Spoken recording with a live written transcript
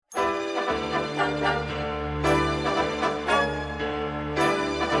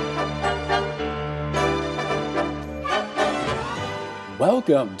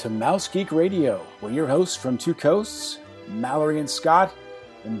Welcome to Mouse Geek Radio, where your hosts from two coasts, Mallory and Scott,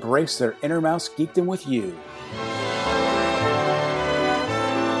 embrace their inner mouse geekdom with you.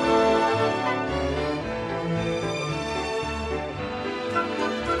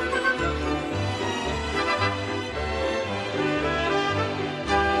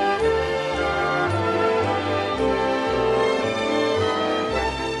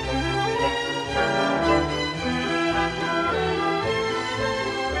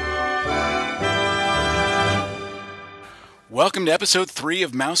 Welcome to episode 3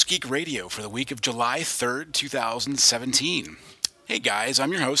 of Mouse Geek Radio for the week of July 3rd, 2017. Hey guys,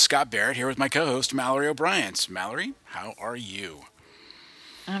 I'm your host, Scott Barrett, here with my co-host, Mallory O'Brien. Mallory, how are you?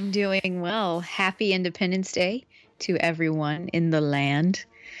 I'm doing well. Happy Independence Day to everyone in the land.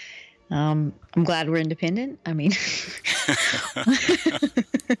 I'm glad we're independent. I mean,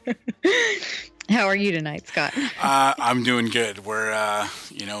 how are you tonight, Scott? I'm doing good. We're,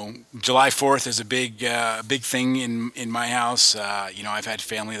 July 4th is a big thing in my house. I've had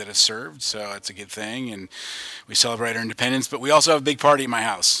family that has served, so it's a good thing, and we celebrate our independence. But we also have a big party at my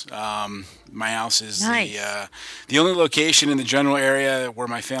house. My house is nice. The only location in the general area where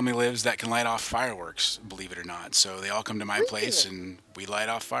my family lives that can light off fireworks, believe it or not. So they all come to my place, and we light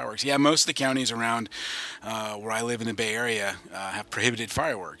off fireworks. Yeah, most of the counties around where I live in the Bay Area have prohibited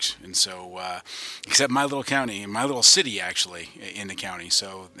fireworks, and so except my little county, my little city actually in the county.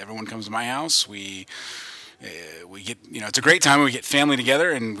 So everyone comes to my house. We get, it's a great time. We get family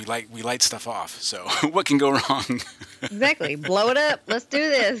together and we light stuff off. So what can go wrong? Exactly. Blow it up. Let's do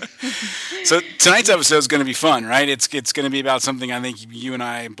this. So tonight's episode is going to be fun, right? It's going to be about something I think you and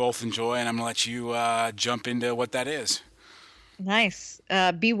I both enjoy, and I'm going to let you jump into what that is. Nice.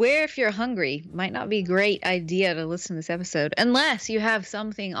 Beware if you're hungry. Might not be a great idea to listen to this episode unless you have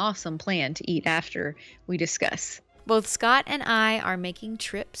something awesome planned to eat after we discuss. Both Scott and I are making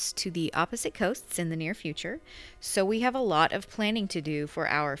trips to the opposite coasts in the near future, so we have a lot of planning to do for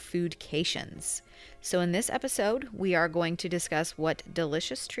our foodcations. So in this episode, we are going to discuss what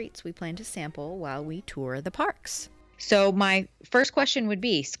delicious treats we plan to sample while we tour the parks. So my first question would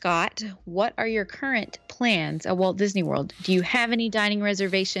be, Scott, what are your current plans at Walt Disney World? Do you have any dining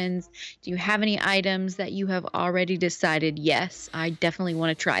reservations? Do you have any items that you have already decided, yes, I definitely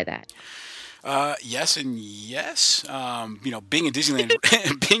want to try that? Yes and yes. Being a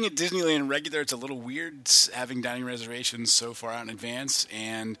Disneyland regular, it's a little weird having dining reservations so far out in advance.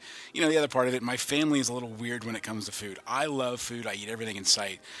 And the other part of it, my family is a little weird when it comes to food. I love food. I eat everything in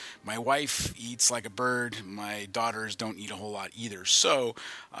sight. My wife eats like a bird. My daughters don't eat a whole lot either. So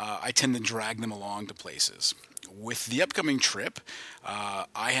I tend to drag them along to places. With the upcoming trip,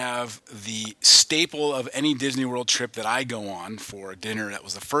 I have the staple of any Disney World trip that I go on for dinner. That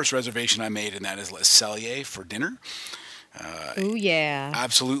was the first reservation I made, and that is Le Cellier for dinner. Oh, yeah.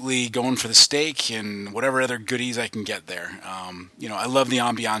 Absolutely going for the steak and whatever other goodies I can get there. I love the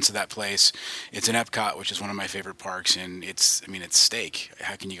ambiance of that place. It's in Epcot, which is one of my favorite parks, and it's steak.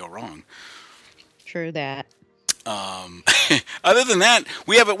 How can you go wrong? True that. Other than that,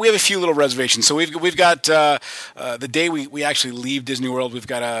 we have a few little reservations. So we've got the day we actually leave Disney World. We've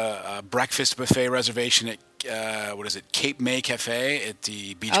got a breakfast buffet reservation at Cape May Cafe at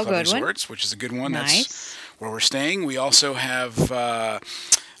the Beach Club Resorts, which is a good one. Nice. That's where we're staying. We also have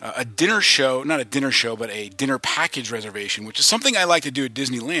a dinner show, not a dinner show, but a dinner package reservation, which is something I like to do at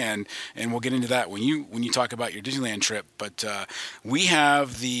Disneyland, and we'll get into that when you talk about your Disneyland trip. But we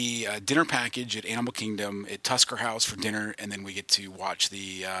have the dinner package at Animal Kingdom at Tusker House for dinner, and then we get to watch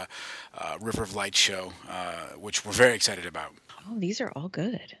the River of Light show, which we're very excited about. Oh, these are all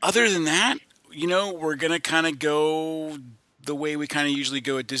good. Other than that, we're going to kind of go the way we kind of usually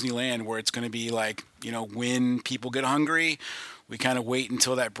go at Disneyland, where it's going to be like, when people get hungry, we kind of wait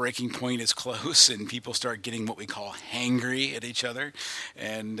until that breaking point is close and people start getting what we call hangry at each other,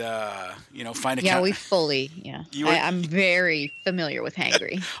 and find a I'm very familiar with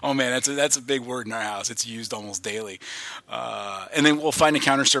hangry. Oh man, that's a big word in our house. It's used almost daily. And then we'll find a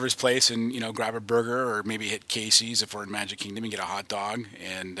counter service place and grab a burger, or maybe hit Casey's if we're in Magic Kingdom and get a hot dog,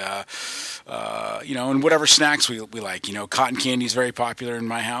 and and whatever snacks we like. Cotton candy is very popular in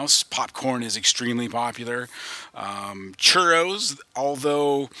my house. Popcorn is extremely popular. Churros.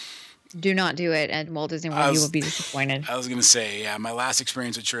 Although, do not do it at Walt Disney World. You will be disappointed. I was going to say, yeah, my last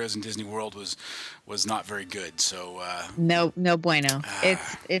experience with churros in Disney World was not very good. So no bueno.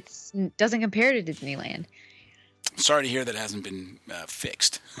 It's doesn't compare to Disneyland. Sorry to hear that hasn't been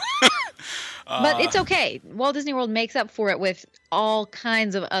fixed. But it's okay. Walt Disney World makes up for it with all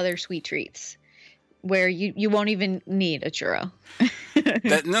kinds of other sweet treats, where you won't even need a churro.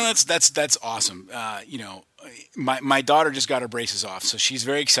 That's awesome. My daughter just got her braces off, so she's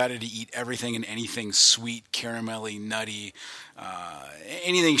very excited to eat everything and anything sweet, caramelly, nutty,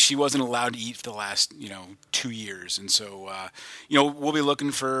 anything she wasn't allowed to eat for the last 2 years. And so we'll be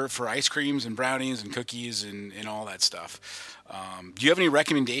looking for ice creams and brownies and cookies and all that stuff. Do you have any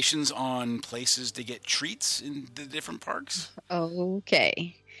recommendations on places to get treats in the different parks?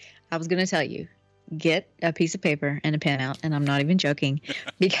 Okay. I was going to tell you, get a piece of paper and a pen out, and I'm not even joking,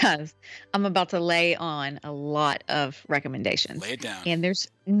 because I'm about to lay on a lot of recommendations. Lay it down. And there's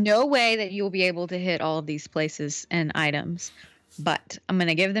no way that you'll be able to hit all of these places and items, but I'm going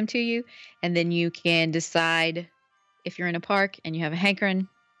to give them to you, and then you can decide if you're in a park and you have a hankering,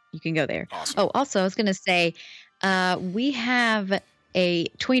 you can go there. Awesome. Oh, also, I was going to say, we have a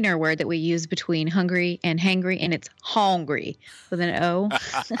tweener word that we use between hungry and hangry, and it's hongry with an O.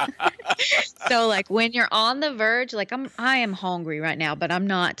 So like when you're on the verge, like I am hungry right now, but I'm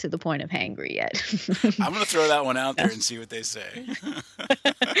not to the point of hangry yet. I'm going to throw that one out there and see what they say.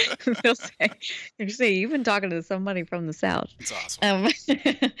 They'll say, you've been talking to somebody from the South. It's awesome.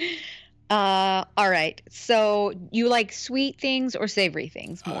 All right. So you like sweet things or savory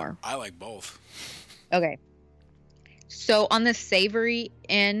things more? I like both. Okay. So on the savory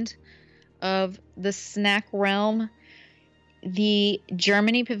end of the snack realm, the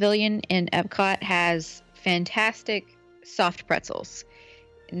Germany Pavilion in Epcot has fantastic soft pretzels.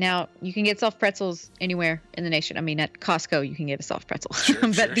 Now, you can get soft pretzels anywhere in the nation. I mean, at Costco, you can get a soft pretzel.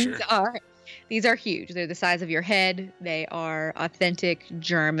 But these are huge. They're the size of your head. They are authentic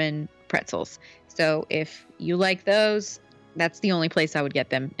German pretzels. So if you like those, that's the only place I would get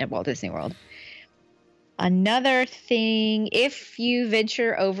them at Walt Disney World. Another thing, if you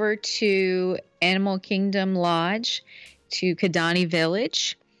venture over to Animal Kingdom Lodge, to Kidani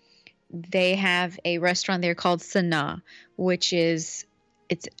Village, they have a restaurant there called Sanaa, which it's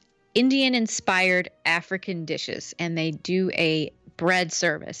Indian-inspired African dishes, and they do a bread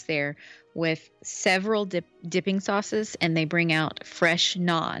service there with several dipping sauces, and they bring out fresh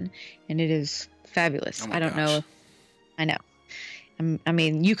naan, and it is fabulous. Oh I don't know. I know. I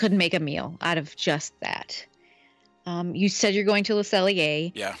mean, you could make a meal out of just that. You said you're going to Le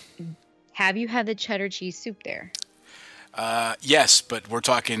Cellier. Yeah. Have you had the cheddar cheese soup there? Yes, but we're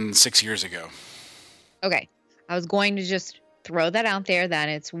talking 6 years ago. Okay. I was going to just throw that out there, that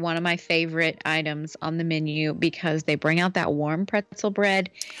it's one of my favorite items on the menu because they bring out that warm pretzel bread,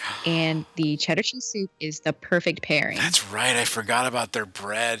 and the cheddar cheese soup is the perfect pairing. That's right. I forgot about their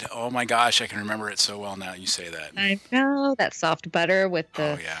bread. Oh my gosh, I can remember it so well now you say that. I know. That soft butter with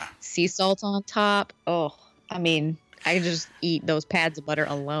the sea salt on top. Oh, I mean, I could just eat those pads of butter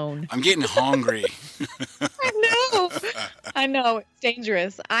alone. I'm getting hungry. I know. It's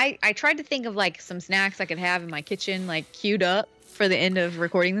dangerous. I tried to think of like some snacks I could have in my kitchen, like queued up for the end of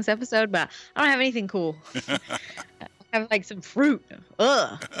recording this episode, but I don't have anything cool. I have like some fruit.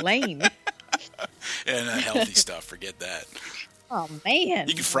 Lame. And healthy stuff. Forget that. Oh, man.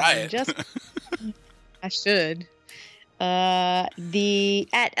 You can fry it. I should. At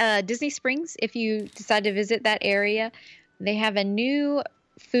Disney Springs, if you decide to visit that area, they have a new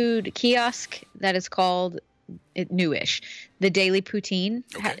food kiosk that is called newish, the Daily Poutine.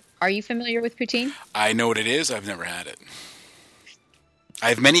 Okay. Are you familiar with poutine? I know what it is. I've never had it. I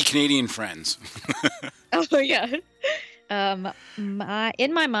have many Canadian friends. Oh yeah.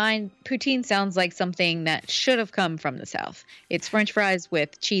 In my mind, poutine sounds like something that should have come from the South. It's French fries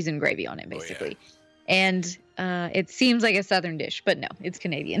with cheese and gravy on it, basically. Oh, yeah. And it seems like a Southern dish, but no, it's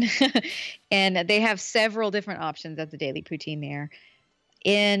Canadian. And they have several different options at the Daily Poutine there.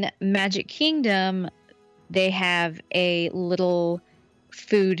 In Magic Kingdom, they have a little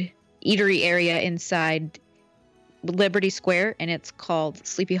food eatery area inside Liberty Square, and it's called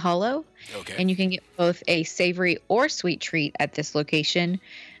Sleepy Hollow. Okay. And you can get both a savory or sweet treat at this location.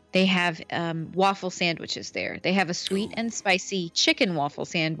 They have waffle sandwiches there. They have a sweet and spicy chicken waffle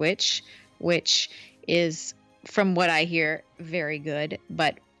sandwich, which is, from what I hear, very good.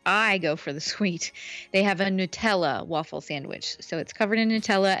 But I go for the sweet. They have a Nutella waffle sandwich. So it's covered in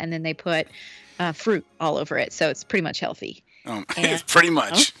Nutella, and then they put fruit all over it. So it's pretty much healthy. Pretty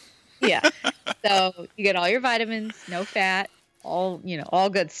much. Yeah. So you get all your vitamins, no fat, all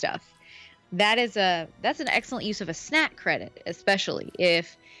good stuff. That's an excellent use of a snack credit, especially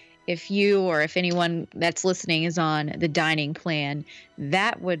if you or if anyone that's listening is on the dining plan.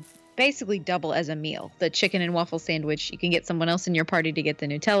 That would basically double as a meal. The chicken and waffle sandwich, you can get someone else in your party to get the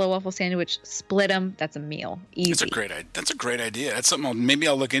Nutella waffle sandwich, split them. That's a meal. Easy. That's a great idea. That's something maybe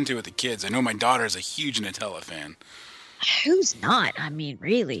I'll look into with the kids. I know my daughter is a huge Nutella fan. Who's not? I mean,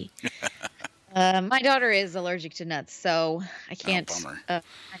 really. My daughter is allergic to nuts, so I can't. Bummer. I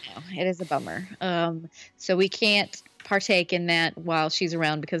know it is a bummer. So we can't partake in that while she's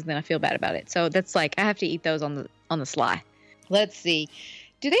around because then I feel bad about it. So that's like I have to eat those on the sly. Let's see.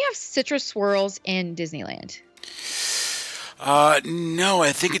 Do they have citrus swirls in Disneyland? No,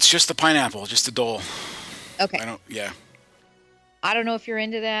 I think it's just the pineapple, just the dole. Okay. I don't know if you're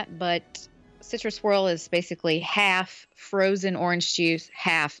into that, but citrus swirl is basically half frozen orange juice,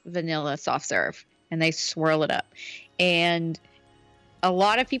 half vanilla soft serve, and they swirl it up. And a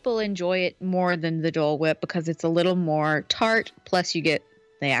lot of people enjoy it more than the Dole Whip because it's a little more tart, plus you get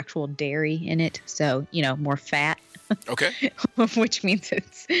the actual dairy in it, so, more fat. Okay. Which means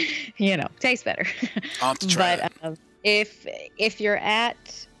it's, tastes better. I'll have to try it. If you're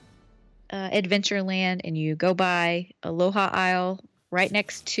at Adventureland and you go by Aloha Isle right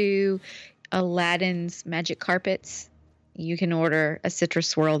next to Aladdin's Magic Carpets, you can order a citrus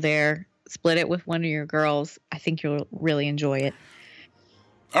swirl there, split it with one of your girls. I think you'll really enjoy it.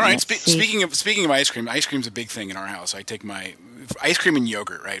 All right. Speaking of ice cream's a big thing in our house. I take my ice cream and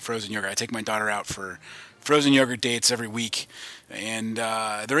yogurt, right? Frozen yogurt. I take my daughter out for frozen yogurt dates every week. And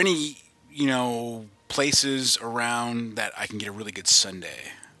are there any, places around that I can get a really good sundae?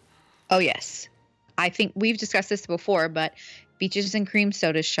 Oh, yes. I think we've discussed this before, but Beaches and Cream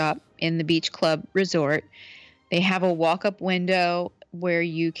Soda Shop in the Beach Club Resort, they have a walk-up window where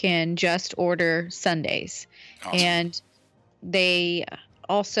you can just order sundaes. Awesome. And they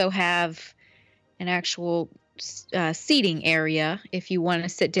also have an actual seating area if you want to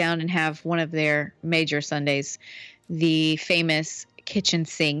sit down and have one of their major sundaes. The famous kitchen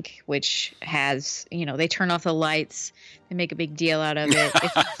sink, which has, they turn off the lights, they make a big deal out of it.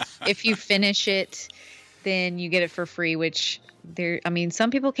 If you finish it, then you get it for free, which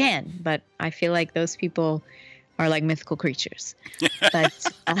some people can, but I feel like those people are like mythical creatures. But,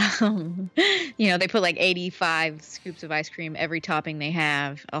 they put like 85 scoops of ice cream, every topping they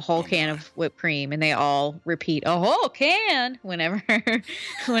have, a whole can of whipped cream, and they all repeat a whole can whenever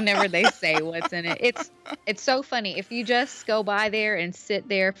they say what's in it. It's so funny. If you just go by there and sit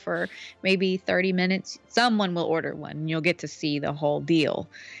there for maybe 30 minutes, someone will order one and you'll get to see the whole deal.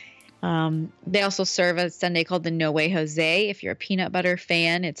 They also serve a sundae called the No Way Jose. If you're a peanut butter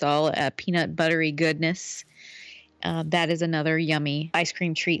fan, it's all a peanut buttery goodness. That is another yummy ice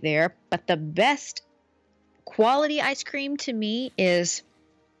cream treat there. But the best quality ice cream to me is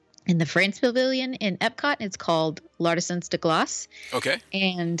in the France Pavilion in Epcot. It's called L'Artisans de Glace. Okay.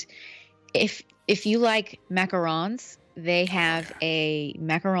 And if you like macarons, they have a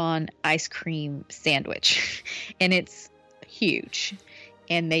macaron ice cream sandwich. And it's huge.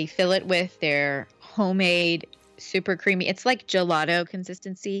 And they fill it with their homemade super creamy. It's like gelato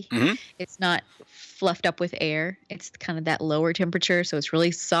consistency. Mm-hmm. It's not fluffed up with air. It's kind of that lower temperature, so it's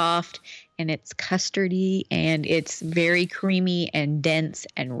really soft and it's custardy and it's very creamy and dense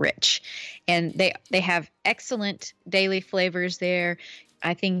and rich. And they have excellent daily flavors there.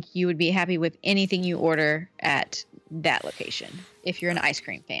 I think you would be happy with anything you order at that location if you're an ice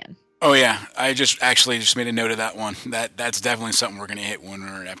cream fan. Oh yeah, I just made a note of that one. That's definitely something we're going to hit when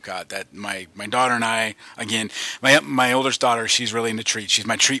we're at Epcot. That my daughter and I, again, my oldest daughter, she's really into treats. She's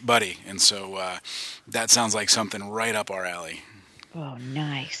my treat buddy, and so that sounds like something right up our alley. Oh,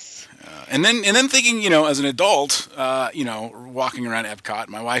 nice. And then thinking, as an adult, walking around Epcot,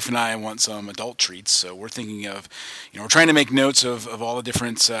 my wife and I want some adult treats. So we're thinking of, we're trying to make notes of all the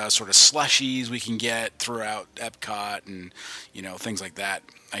different sort of slushies we can get throughout Epcot and, things like that.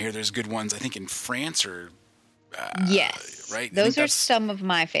 I hear there's good ones, I think, in France or... yes. Right? Those are some of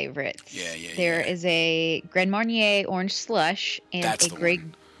my favorites. Yeah. There is a Grand Marnier orange slush and That's a Grey...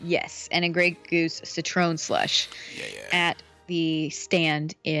 one. Yes, and a Grey Goose citron slush. Yeah. At the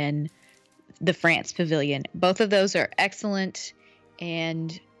stand in the France Pavilion. Both of those are excellent,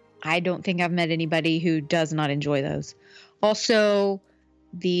 and I don't think I've met anybody who does not enjoy those. Also,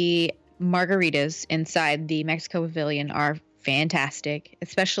 the margaritas inside the Mexico Pavilion are fantastic,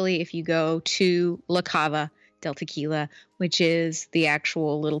 especially if you go to La Cava del Tequila, which is the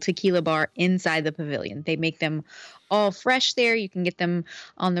actual little tequila bar inside the pavilion. They make them all fresh there. You can get them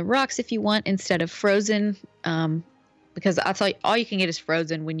on the rocks if you want instead of frozen. Because I'll tell you, all you can get is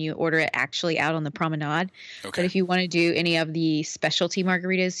frozen when you order it actually out on the promenade. Okay. But if you want to do any of the specialty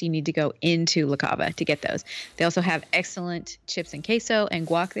margaritas, you need to go into La Cava to get those. They also have excellent chips and queso and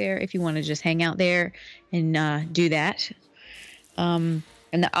guac there if you want to just hang out there and do that. And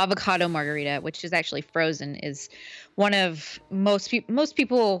the avocado margarita, which is actually frozen, is one of most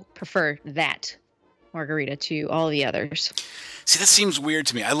people prefer that margarita to all the others. See, that seems weird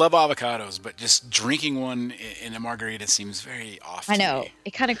to me. I love avocados, but just drinking one in a margarita seems very off I to know. me.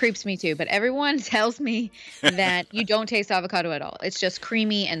 It kind of creeps me too, but everyone tells me that you don't taste avocado at all. It's just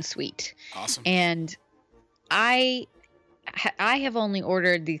creamy and sweet. Awesome. And I have only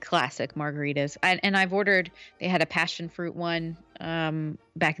ordered the classic margaritas. And I've ordered, they had a passion fruit one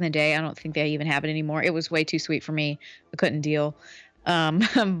back in the day. I don't think they even have it anymore. It was way too sweet for me. I couldn't deal.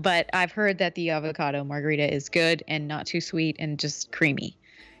 But I've heard that the avocado margarita is good and not too sweet and just creamy.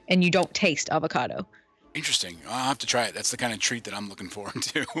 And you don't taste avocado. Interesting. I'll have to try it. That's the kind of treat that I'm looking forward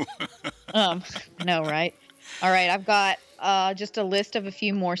to. I know, right? All right, I've got just a list of a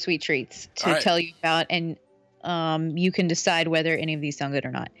few more sweet treats to tell you about, and you can decide whether any of these sound good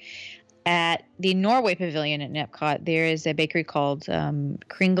or not. At the Norway Pavilion at Epcot, there is a bakery called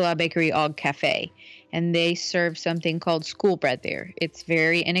Kringla Bakery Og Cafe, and they serve something called school bread there. It's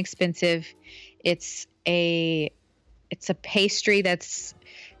very inexpensive. It's a pastry that's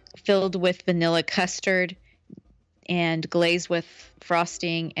filled with vanilla custard and glazed with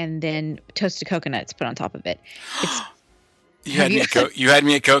frosting, and then toasted coconuts put on top of it. You had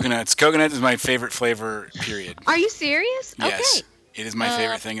me at coconuts. Coconut is my favorite flavor, period. Are you serious? Yes. Okay. It is my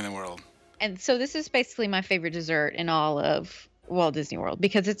favorite thing in the world. And so this is basically my favorite dessert in all of Walt Disney World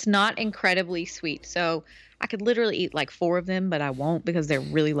because it's not incredibly sweet. So I could literally eat like 4 of them, but I won't because they're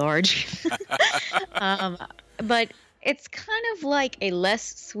really large. But it's kind of like a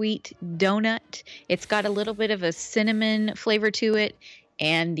less sweet donut. It's got a little bit of a cinnamon flavor to it.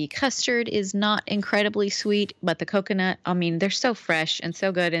 And the custard is not incredibly sweet, but the coconut, I mean, they're so fresh and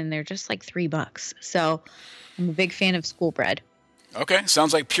so good, and they're just like $3. So I'm a big fan of school bread. Okay.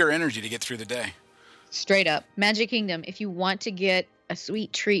 Sounds like pure energy to get through the day. Straight up. Magic Kingdom, if you want to get a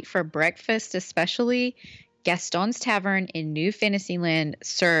sweet treat for breakfast especially, Gaston's Tavern in New Fantasyland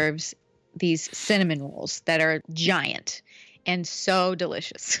serves these cinnamon rolls that are giant and so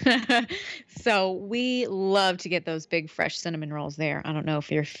delicious. So we love to get those big fresh cinnamon rolls there. I don't know if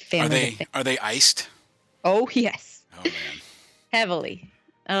you're a fan. Are they iced? Oh, yes. Oh, man. Heavily.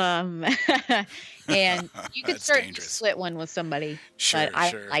 And you could certainly dangerous. split one with somebody. Sure, but I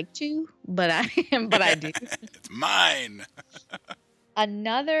sure. like to, but I do. It's mine.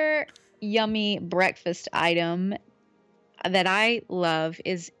 Another yummy breakfast item that I love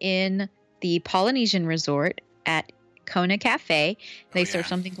is in the Polynesian Resort at Kona Cafe. They serve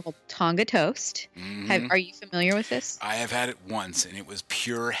something called Tonga Toast. Mm-hmm. Are you familiar with this? I have had it once, and it was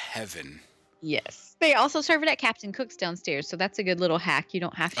pure heaven. Yes. They also serve it at Captain Cook's downstairs, so that's a good little hack. You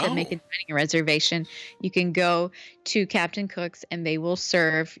don't have to make a dining reservation. You can go to Captain Cook's, and they will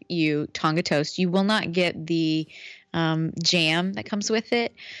serve you Tonga Toast. You will not get the jam that comes with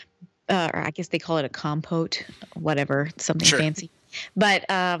it, or I guess they call it a compote, whatever, something fancy. But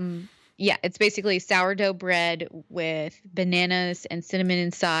yeah, it's basically sourdough bread with bananas and cinnamon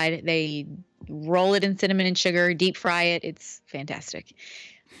inside. They roll it in cinnamon and sugar, deep fry it. It's fantastic.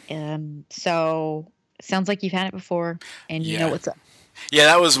 So it sounds like you've had it before and you know what's up. Yeah,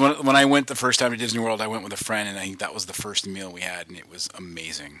 that was when I went the first time to Disney World. I went with a friend, and I think that was the first meal we had, and it was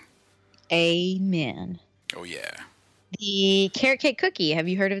amazing. Amen. Oh, yeah. The carrot cake cookie. Have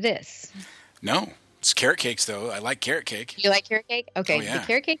you heard of this? No. It's carrot cakes, though. I like carrot cake. You like carrot cake? Okay. Oh, yeah. The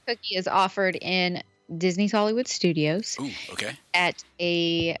carrot cake cookie is offered in Disney's Hollywood Studios. Ooh, okay. At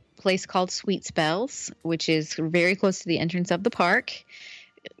a place called Sweet Spells, which is very close to the entrance of the park.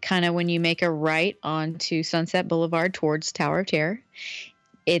 Kind of when you make a right onto Sunset Boulevard towards Tower of Terror.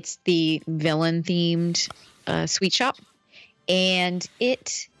 It's the villain-themed sweet shop. And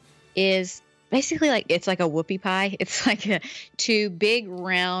it is basically it's like a whoopie pie. It's like 2 big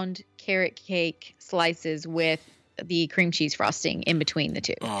round carrot cake slices with the cream cheese frosting in between the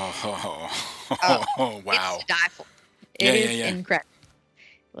 2. Oh, wow. It's to die for. It is incredible.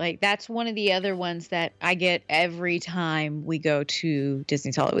 Like, that's one of the other ones that I get every time we go to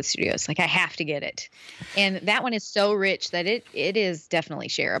Disney's Hollywood Studios. Like, I have to get it. And that one is so rich that it is definitely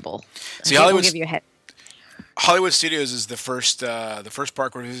shareable. See, Hollywood give you a head. Hollywood Studios is the first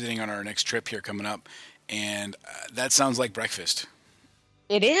park we're visiting on our next trip here coming up, and that sounds like breakfast.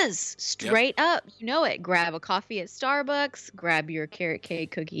 It is straight up. You know it. Grab a coffee at Starbucks, grab your carrot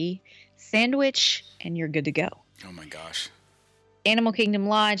cake cookie sandwich, and you're good to go. Oh my gosh. Animal Kingdom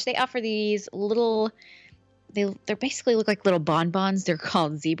Lodge, they offer these little, they basically look like little bonbons. They're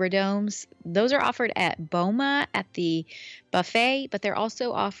called zebra domes. Those are offered at Boma at the buffet, but they're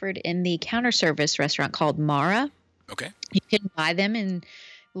also offered in the counter service restaurant called Mara. Okay. You can buy them in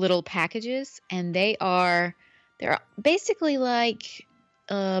little packages, and they're basically like,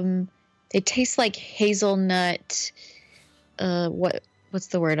 they taste like hazelnut. What's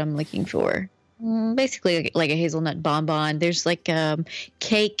the word I'm looking for? basically like a hazelnut bonbon. There's like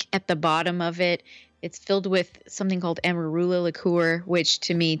cake at the bottom of it. It's filled with something called amarula liqueur, which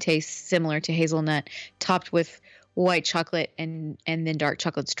to me tastes similar to hazelnut, topped with white chocolate and then dark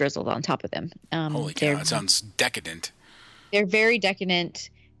chocolates drizzled on top of them. Holy cow, that sounds decadent. They're very decadent.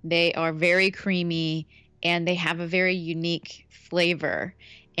 They are very creamy, and they have a very unique flavor.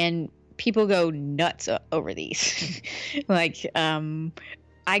 And people go nuts over these. Like,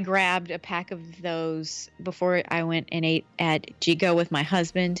 I grabbed a pack of those before I went and ate at Jigo with my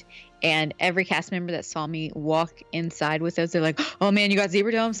husband. And every cast member that saw me walk inside with those, they're like, "Oh man, you got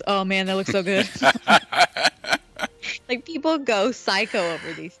zebra domes? Oh man, that looks so good." Like, people go psycho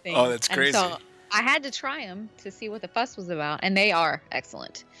over these things. Oh, that's crazy. And so I had to try them to see what the fuss was about, and they are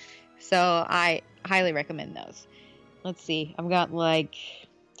excellent. So I highly recommend those. Let's see. I've got like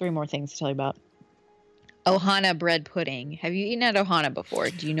 3 more things to tell you about. Ohana bread pudding. Have you eaten at Ohana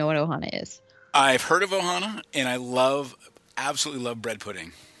before? Do you know what Ohana is? I've heard of Ohana, and I absolutely love bread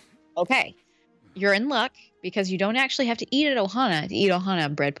pudding. Okay. You're in luck because you don't actually have to eat at Ohana to eat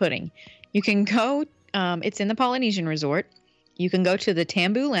Ohana bread pudding. You can go, it's in the Polynesian Resort. You can go to the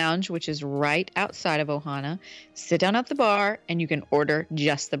Tambu Lounge, which is right outside of Ohana, sit down at the bar, and you can order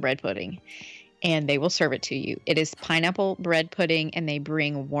just the bread pudding. And they will serve it to you. It is pineapple bread pudding, and they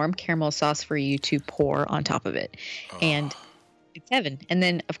bring warm caramel sauce for you to pour on top of it. Oh. And it's heaven. And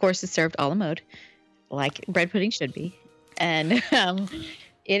then, of course, it's served a la mode, like bread pudding should be. And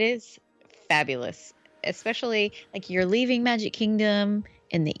it is fabulous, especially like you're leaving Magic Kingdom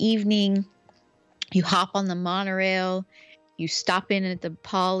in the evening. You hop on the monorail. You stop in at the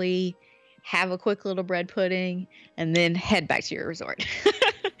Poly, have a quick little bread pudding, and then head back to your resort.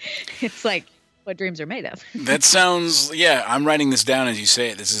 It's like what dreams are made of. That sounds, yeah, I'm writing this down as you say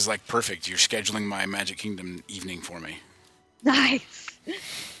it. This is like perfect. You're scheduling my Magic Kingdom evening for me. Nice.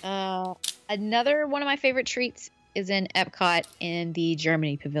 Another one of my favorite treats is in Epcot in the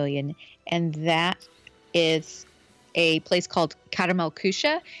Germany Pavilion, and that is a place called Caramel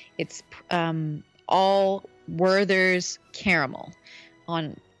Kusha. It's all Werther's caramel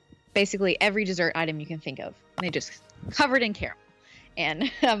on basically every dessert item you can think of. They just covered in caramel.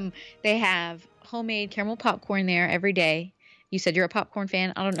 And they have homemade caramel popcorn there every day. You said you're a popcorn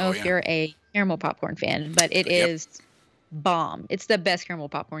fan. I don't know if you're a caramel popcorn fan, but it is bomb. It's the best caramel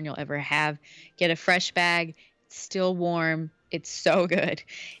popcorn you'll ever have. Get a fresh bag. It's still warm. It's so good.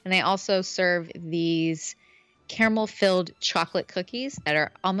 And they also serve these caramel-filled chocolate cookies that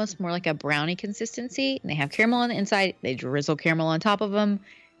are almost more like a brownie consistency. And they have caramel on the inside. They drizzle caramel on top of them.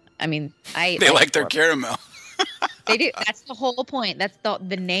 I mean, they like their caramel. They do. That's the whole point. That's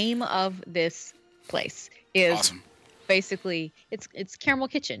the name of this place is awesome. Basically it's Caramel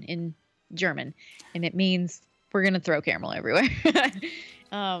Kitchen in German, and it means we're gonna throw caramel everywhere.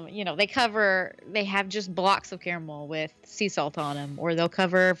 They have just blocks of caramel with sea salt on them, or they'll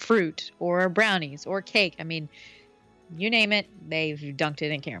cover fruit or brownies or cake. I mean, you name it, they've dunked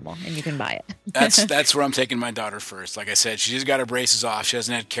it in caramel, and you can buy it. That's where I'm taking my daughter first. Like I said, she just got her braces off. She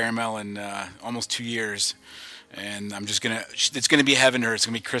hasn't had caramel in almost 2 years. And I'm just it's going to be heaven to her. It's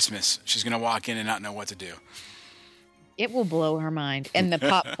going to be Christmas. She's going to walk in and not know what to do. It will blow her mind. And the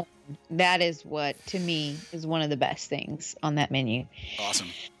popcorn, that is what, to me, is one of the best things on that menu. Awesome.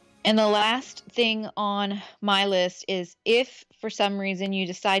 And the last thing on my list is if for some reason you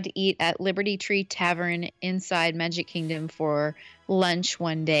decide to eat at Liberty Tree Tavern inside Magic Kingdom for lunch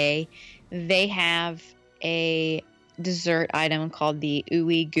one day, they have a dessert item called the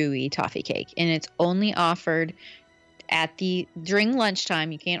Ooey Gooey toffee cake, and it's only offered during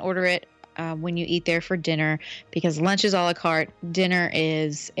lunchtime. You can't order it when you eat there for dinner because lunch is a la carte. Dinner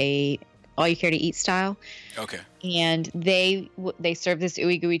is a all you care to eat style. Okay. And they serve this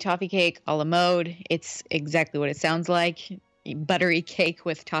Ooey Gooey toffee cake a la mode. It's exactly what it sounds like: buttery cake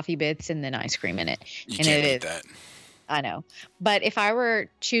with toffee bits and then ice cream in it. You can't eat that. I know. But if I were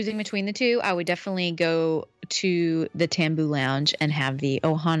choosing between the two, I would definitely go to the Tambu Lounge and have the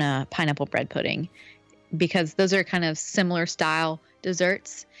Ohana pineapple bread pudding because those are kind of similar style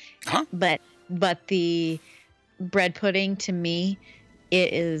desserts. Uh-huh. But the bread pudding, to me,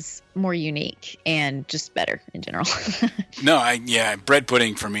 it is more unique and just better in general. Bread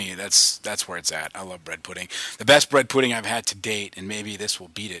pudding for me, that's where it's at. I love bread pudding. The best bread pudding I've had to date, and maybe this will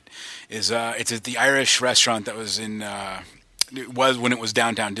beat it, is it's at the Irish restaurant that was in it was when it was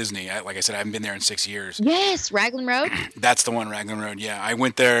downtown Disney. Like I said, I haven't been there in 6 years. Yes, Raglan Road. That's the one, Raglan Road. Yeah, I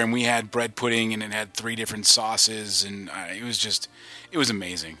went there and we had bread pudding, and it had 3 different sauces, and it was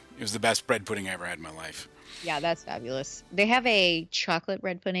amazing. It was the best bread pudding I ever had in my life. Yeah, that's fabulous. They have a chocolate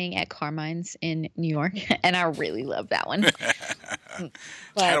bread pudding at Carmine's in New York, and I really love that one.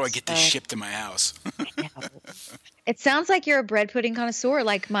 How do I But get this shipped to my house? it sounds like you're a bread pudding connoisseur,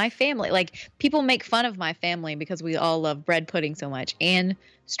 like my family. Like people make fun of my family because we all love bread pudding so much and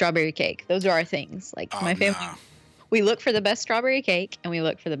strawberry cake. Those are our things. Like Oh, my family, no. we look for the best strawberry cake and we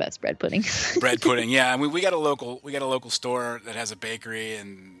look for the best bread pudding. Bread pudding, yeah. I mean, we got a local store that has a bakery,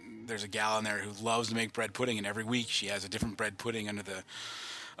 and there's a gal in there who loves to make bread pudding, and every week she has a different bread pudding under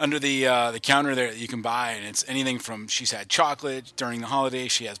the counter there that you can buy, and it's anything from, she's had chocolate during the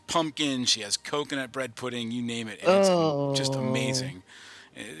holidays, she has pumpkin, she has coconut bread pudding, you name it, and it's just amazing.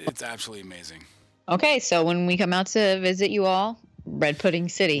 It's absolutely amazing. Okay, so when we come out to visit you all, bread pudding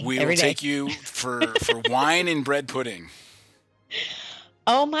city We every will day. take you for wine and bread pudding.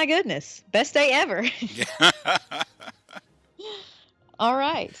 Oh my goodness, best day ever. All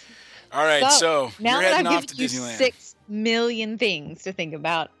right. All right, so now you're that heading I've off to given you Disneyland. 6 million things to think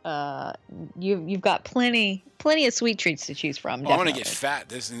about, you've got plenty of sweet treats to choose from. Oh, I want to definitely. get fat.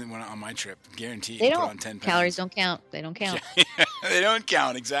 This is on my trip, guaranteed. They Put don't. on 10 pounds. Calories don't count. They don't count. They don't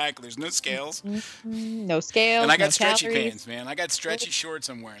count, exactly. There's no scales. No scales. And I got no stretchy calories. pants, man. I got stretchy shorts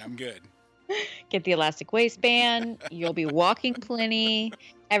I'm wearing. I'm good. Get the elastic waistband. You'll be walking plenty.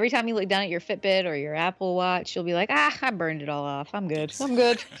 Every time you look down at your Fitbit or your Apple Watch, you'll be like, I burned it all off. I'm good. I'm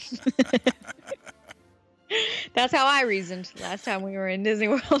good. That's how I reasoned last time we were in Disney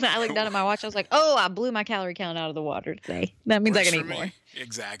World. I looked down at my watch. I was like, oh, I blew my calorie count out of the water today. That means I Works can for eat me. more.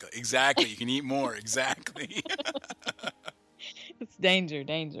 Exactly. You can eat more. Exactly. It's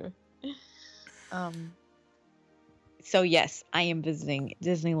danger. So yes, I am visiting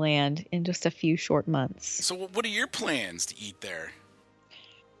Disneyland in just a few short months. So what are your plans to eat there?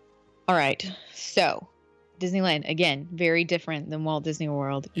 All right. So Disneyland, again, very different than Walt Disney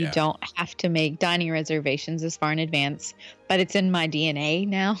World. You Yeah. don't have to make dining reservations as far in advance, but it's in my DNA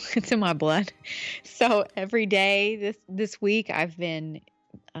now. It's in my blood. So every day this week, I've been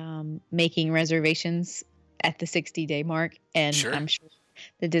making reservations at the 60-day mark, and Sure. I'm sure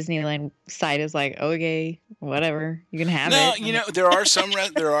the Disneyland site is like, okay, whatever, you can have No, it. you know, there are some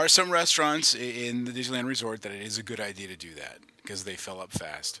restaurants in the Disneyland Resort that it is a good idea to do that because they fill up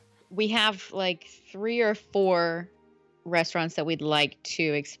fast. We have like 3 or 4 restaurants that we'd like to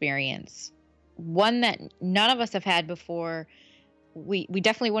experience. One that none of us have had before. We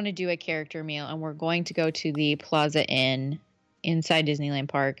definitely want to do a character meal, and we're going to go to the Plaza Inn inside Disneyland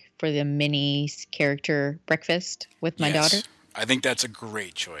Park for the mini character breakfast with my Yes. daughter. I think that's a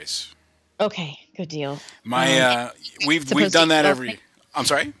great choice. Okay, good deal. We've supposed done to that eat every. buffet? I'm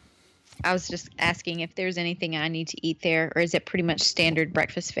sorry. I was just asking if there's anything I need to eat there, or is it pretty much standard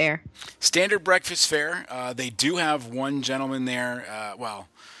breakfast fare? Standard breakfast fare. They do have one gentleman there.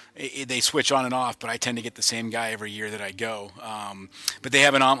 They switch on and off, but I tend to get the same guy every year that I go. But they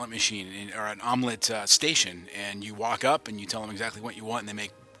have an omelet machine or an omelet station, and you walk up and you tell them exactly what you want, and they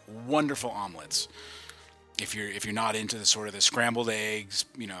make wonderful omelets. If you're not into the sort of the scrambled eggs,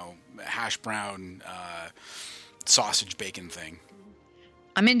 hash brown, sausage bacon thing.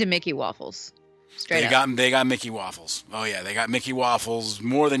 I'm into Mickey waffles. Straight up. They got Mickey waffles. Oh yeah, they got Mickey waffles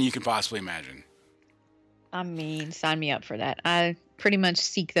more than you can possibly imagine. I mean, sign me up for that. I pretty much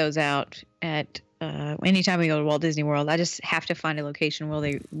seek those out at anytime we go to Walt Disney World. I just have to find a location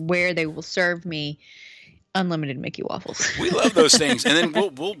where they will serve me unlimited Mickey waffles. We love those things, and then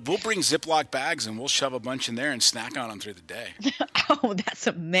we'll bring Ziploc bags and we'll shove a bunch in there and snack on them through the day. Oh, that's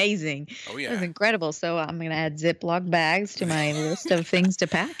amazing. Oh yeah, That's incredible. So I'm going to add Ziploc bags to my list of things to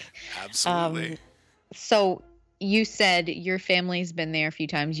pack. absolutely. So you said your family's been there a few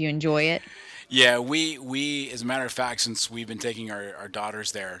times. You enjoy it? Yeah, we as a matter of fact, since we've been taking our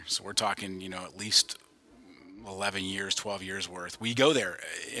daughters there, so we're talking at least 11 years, 12 years worth. We go there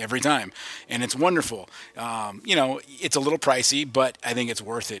every time, and it's wonderful. It's a little pricey, but I think it's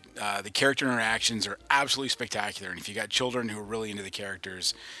worth it. The character interactions are absolutely spectacular, and if you got children who are really into the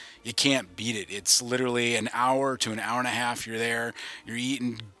characters, you can't beat it. It's literally an hour to an hour and a half. You're there, you're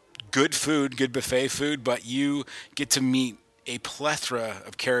eating good food, good buffet food, but you get to meet a plethora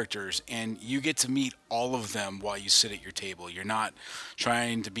of characters, and you get to meet all of them while you sit at your table. You're not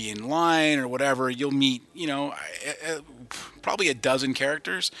trying to be in line or whatever. You'll meet, probably a dozen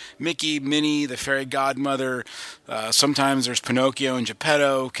characters. Mickey, Minnie, the fairy godmother. Sometimes there's Pinocchio and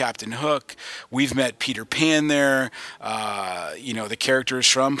Geppetto, Captain Hook. We've met Peter Pan there. The characters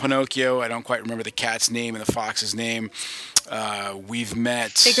from Pinocchio. I don't quite remember the cat's name and the fox's name. We've met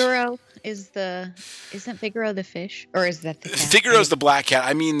Figaro isn't Figaro the fish, or is that the cat? Figaro's the black cat.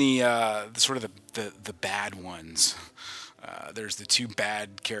 I mean the sort of the bad ones. There's the 2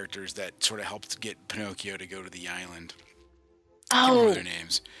 bad characters that sort of helped get Pinocchio to go to the island. I can't remember their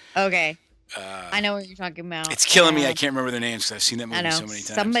names. Okay. I know what you're talking about. It's killing me. I can't remember their names because I've seen that I movie know so many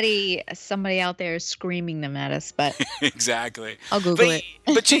times. somebody out there is screaming them at us, but Exactly. I'll Google it.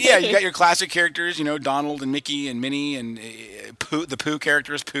 But yeah, you got your classic characters, Donald and Mickey and Minnie and Pooh, the Pooh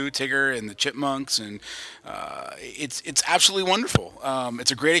characters, Pooh, Tigger, and the Chipmunks, and it's absolutely wonderful.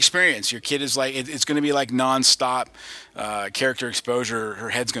 It's a great experience. Your kid is like it's going to be like nonstop character exposure. Her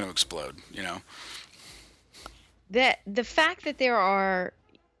head's going to explode. The fact that there are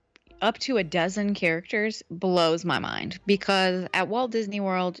up to a dozen characters blows my mind, because at Walt Disney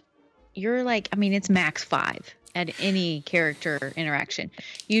World, you're like, I mean, it's max 5 at any character interaction.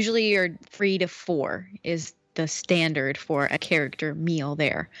 Usually you're 3 to 4 is the standard for a character meal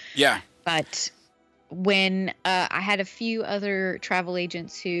there. Yeah. But when I had a few other travel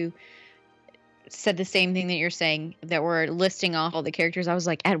agents who said the same thing that you're saying, that were listing off all the characters, I was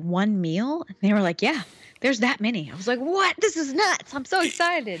like, at one meal? And they were like, yeah. There's that many. I was like, what? This is nuts. I'm so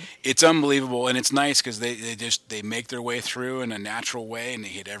excited. It's unbelievable. And it's nice because they make their way through in a natural way, and they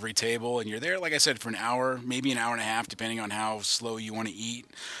hit every table. And you're there, like I said, for an hour, maybe an hour and a half, depending on how slow you want to eat.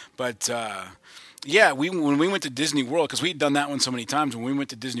 But yeah, when we went to Disney World, because we'd done that one so many times, when we went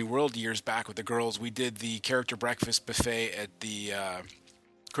to Disney World years back with the girls, we did the character breakfast buffet at the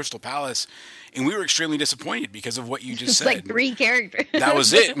Crystal Palace, and we were extremely disappointed because of what you just said. Like 3 characters. That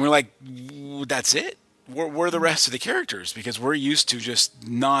was it. And we're like, that's it? Where are the rest of the characters? Because we're used to just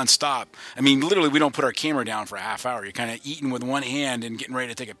nonstop. I mean, literally, we don't put our camera down for a half hour. You're kind of eating with one hand and getting ready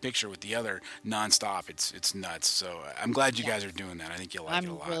to take a picture with the other nonstop. It's nuts. So I'm glad you guys are doing that. I think you'll like it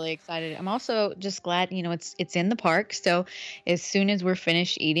a lot. I'm really excited. I'm also just glad, it's in the park. So as soon as we're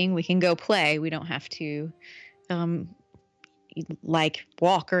finished eating, we can go play. We don't have to like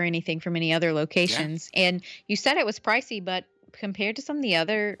walk or anything from any other locations. Yeah. And you said it was pricey, but compared to some of the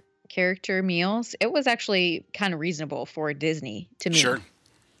other character meals, it was actually kind of reasonable for Disney to me. Sure.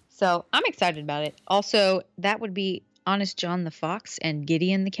 So I'm excited about it. Also, that would be Honest John the Fox and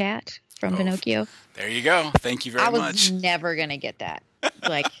Gideon the Cat from Pinocchio. There you go. Thank you very much. I was never going to get that.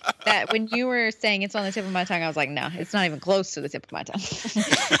 Like that, when you were saying it's on the tip of my tongue, I was like, no, it's not even close to the tip of my tongue.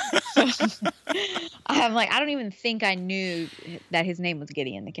 I'm like, I don't even think I knew that his name was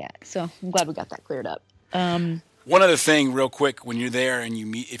Gideon the Cat. So I'm glad we got that cleared up. One other thing, real quick, when you're there and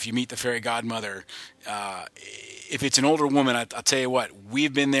if you meet the fairy godmother, if it's an older woman, I'll tell you what,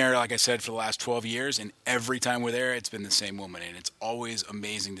 we've been there, like I said, for the last 12 years, and every time we're there, it's been the same woman, and it's always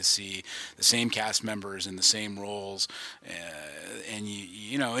amazing to see the same cast members in the same roles, and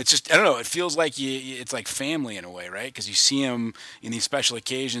it's just, I don't know, it feels like it's like family in a way, right? Because you see them in these special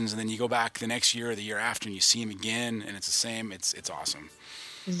occasions, and then you go back the next year or the year after, and you see them again, and it's the same. It's awesome.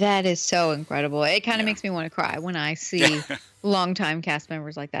 That is so incredible. It kind of makes me want to cry when I see longtime cast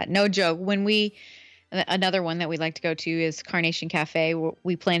members like that. No joke. Another one that we like to go to is Carnation Cafe.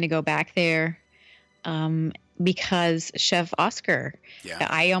 We plan to go back there because Chef Oscar,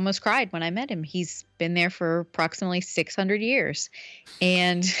 I almost cried when I met him. He's been there for approximately 600 years.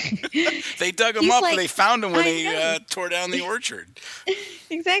 And they dug him up, like, they found him when they tore down the orchard.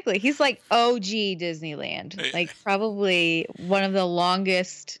 Exactly. He's like OG Disneyland, like probably one of the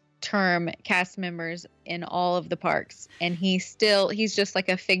longest term cast members in all of the parks, and he's just like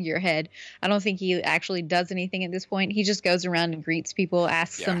a figurehead. I don't think he actually does anything at this point. He just goes around and greets people,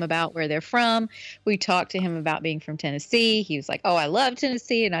 asks them about where they're from. We talked to him about being from Tennessee. He was like, oh, I love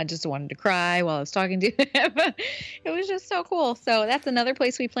Tennessee, and I just wanted to cry while I was talking to him. It was just so cool. So that's another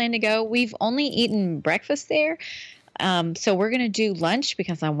place we plan to go. We've only eaten breakfast there. So we're going to do lunch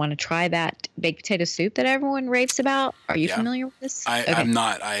because I want to try that baked potato soup that everyone raves about. Are you familiar with this? I'm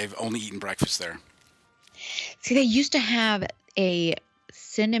not. I've only eaten breakfast there. See, they used to have a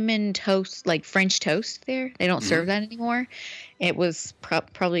cinnamon toast, like French toast there. They don't serve that anymore. It was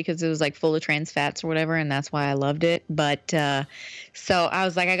probably because it was like full of trans fats or whatever, and that's why I loved it. But so I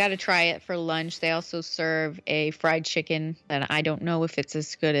was like, I got to try it for lunch. They also serve a fried chicken that I don't know if it's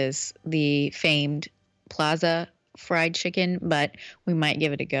as good as the famed Plaza fried chicken, but we might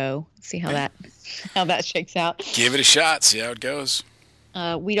give it a go. See how that shakes out. Give it a shot. See how it goes.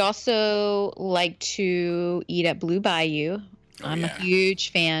 We'd also like to eat at Blue Bayou. I'm a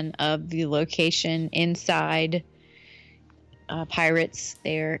huge fan of the location inside Pirates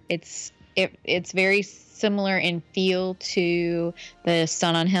there. It's very similar in feel to the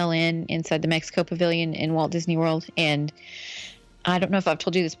Sun on Hill Inn inside the Mexico Pavilion in Walt Disney World. And I don't know if I've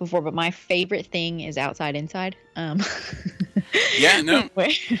told you this before, but my favorite thing is outside inside. Yeah, no.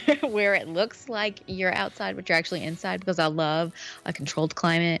 Where it looks like you're outside, but you're actually inside, because I love a controlled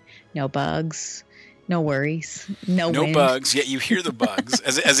climate, no bugs, No worries. No No wind. bugs, yet you hear the bugs.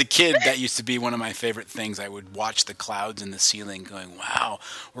 As a kid, that used to be one of my favorite things. I would watch the clouds in the ceiling going, wow,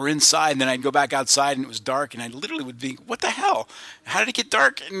 we're inside. And then I'd go back outside and it was dark, and I literally would think, what the hell? How did it get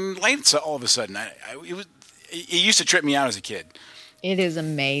dark and light all of a sudden? It used to trip me out as a kid. It is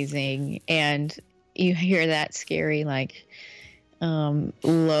amazing. And you hear that scary, like,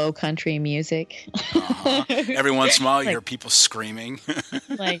 low country music. Every once in a while, you hear people screaming.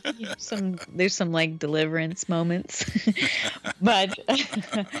 Like there's some like deliverance moments. But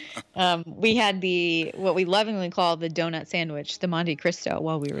we had what we lovingly call the donut sandwich, the Monte Cristo,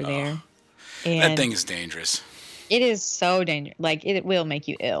 while we were there. And That thing is dangerous. it is so dangerous. Like, it will make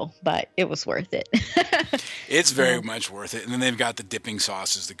you ill, but it was worth it. It's very much worth it. And then they've got the dipping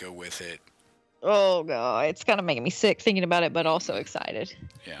sauces that go with it. Oh god, it's kind of making me sick thinking about it, but also excited.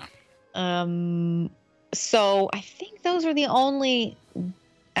 Yeah. So I think those are the only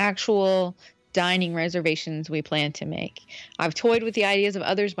actual dining reservations we plan to make. I've toyed with the ideas of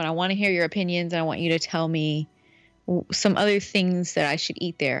others, but I want to hear your opinions, and I want you to tell me some other things that I should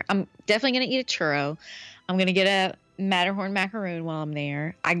eat there. I'm definitely going to eat a churro. I'm going to get a Matterhorn macaroon while I'm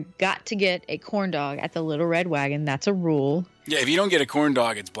there. I got to get a corn dog at the Little Red Wagon. That's a rule. Yeah, if you don't get a corn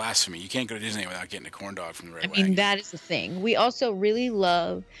dog, it's blasphemy. You can't go to Disney without getting a corn dog from the Red Wagon. That is the thing. We also really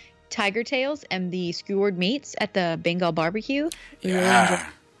love Tiger Tails and the skewered meats at the Bengal barbecue. We really enjoy. Yeah.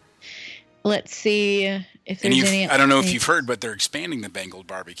 Let's see if there's any. I don't know if you've heard, but they're expanding the Bengal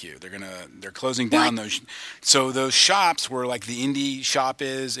barbecue. They're closing down those. So those shops where like the indie shop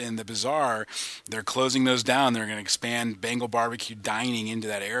is and the bazaar, they're closing those down. They're going to expand Bengal barbecue dining into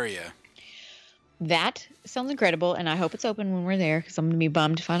that area. That sounds incredible, and I hope it's open when we're there, because I'm going to be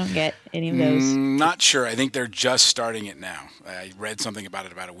bummed if I don't get any of those. Not sure. I think they're just starting it now. I read something about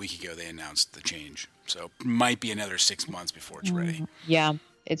it about a week ago. They announced the change. So it might be another 6 months before it's ready. Yeah,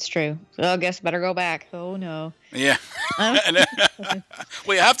 it's true. So I guess better go back. Oh, no. Yeah. Well,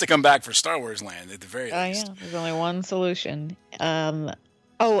 you have to come back for Star Wars Land at the very least. Yeah, there's only one solution.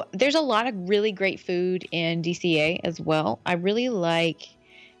 There's a lot of really great food in DCA as well. I really like...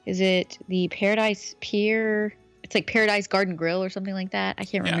 Is it the Paradise Pier? It's like Paradise Garden Grill or something like that. I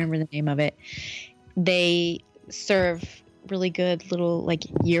can't remember the name of it. They serve really good little like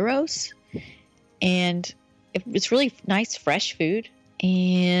gyros, and it's really nice fresh food.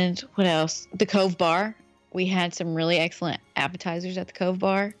 And what else? The Cove Bar. We had some really excellent appetizers at the Cove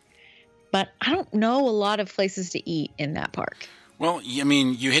Bar, but I don't know a lot of places to eat in that park. Well, I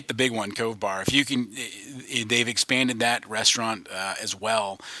mean, you hit the big one, Cove Bar. If you can, they've expanded that restaurant as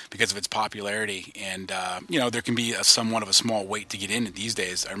well because of its popularity, and there can be somewhat of a small wait to get in it these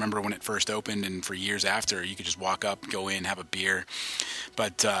days. I remember when it first opened, and for years after, you could just walk up, go in, have a beer.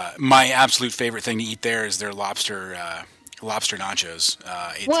 But my absolute favorite thing to eat there is their lobster nachos.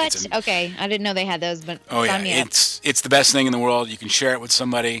 Okay, I didn't know they had those, but it's the best thing in the world. You can share it with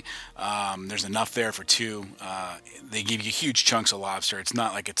somebody. There's enough there for two. They give you huge chunks of lobster. It's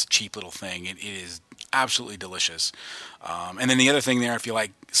not like it's a cheap little thing. It is absolutely delicious. And then the other thing there, if you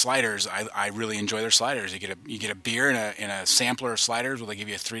like sliders, I really enjoy their sliders. You get a beer and a sampler of sliders where they give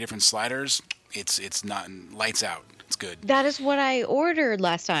you 3 different sliders. It's not lights out. It's good. That is what I ordered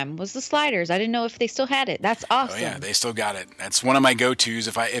last time, was the sliders. I didn't know if they still had it. That's awesome. Oh yeah, they still got it. That's one of my go-tos.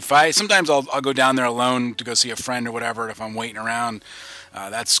 If I sometimes I'll go down there alone to go see a friend or whatever. If I'm waiting around,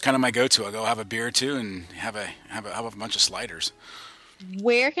 that's kind of my go-to. I'll go have a beer or two and have a bunch of sliders.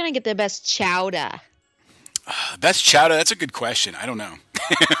 Where can I get the best chowder? Best chowder? That's a good question. I don't know.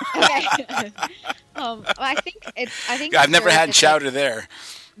 Okay. I think I've never had chowder there.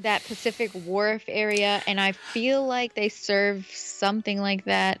 That Pacific Wharf area, and I feel like they serve something like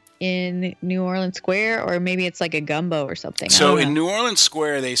that in New Orleans Square, or maybe it's like a gumbo or something. So in New Orleans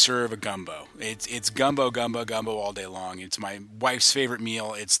Square, they serve a gumbo. It's gumbo all day long. It's my wife's favorite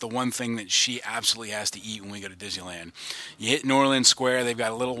meal. It's the one thing that she absolutely has to eat when we go to Disneyland. You hit New Orleans Square, they've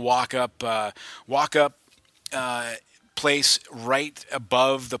got a little walk up place right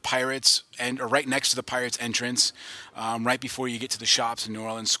above the Pirates or right next to the Pirates entrance, right before you get to the shops in New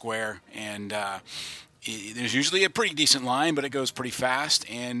Orleans Square, and there's usually a pretty decent line, but it goes pretty fast.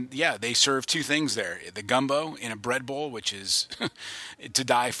 And yeah, they serve 2 things there: the gumbo in a bread bowl, which is to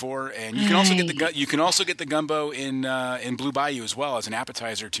die for, and you can also get the gumbo in Blue Bayou as well as an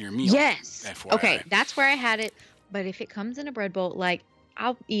appetizer to your meal. Yes. FYI. Okay, that's where I had it. But if it comes in a bread bowl, like,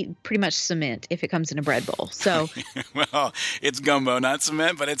 I'll eat pretty much cement if it comes in a bread bowl. So, well, it's gumbo, not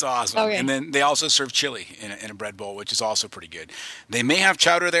cement, but it's awesome. Okay. And then they also serve chili in a bread bowl, which is also pretty good. They may have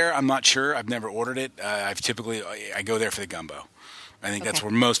chowder there. I'm not sure. I've never ordered it. I go there for the gumbo. I think that's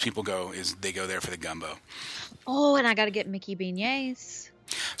where most people go. Is they go there for the gumbo. Oh, and I got to get Mickey beignets.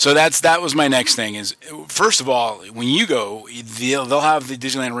 So that was my next thing. Is first of all, when you go, they'll have the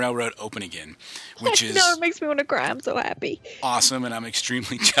Disneyland Railroad open again, which is No, it makes me want to cry. I'm so happy. awesome, and I'm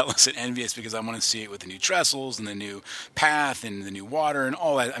extremely jealous and envious because I want to see it with the new trestles and the new path and the new water and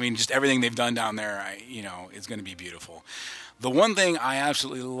all that. I mean, just everything they've done down there. It's going to be beautiful. The one thing I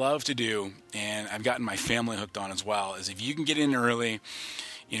absolutely love to do, and I've gotten my family hooked on as well, is if you can get in early,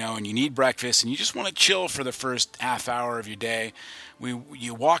 and you need breakfast and you just want to chill for the first half hour of your day,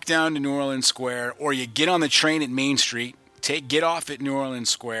 you walk down to New Orleans Square, or you get on the train at Main Street, get off at New Orleans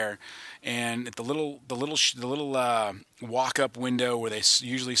Square, and at the little walk up window where they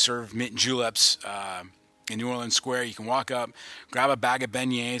usually serve mint juleps in New Orleans Square, you can walk up, grab a bag of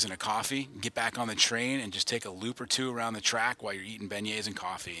beignets and a coffee, get back on the train, and just take a loop or two around the track while you're eating beignets and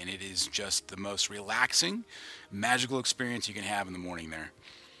coffee. And it is just the most relaxing, magical experience you can have in the morning there.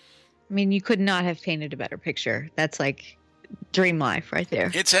 I mean, you could not have painted a better picture. That's like dream life right there.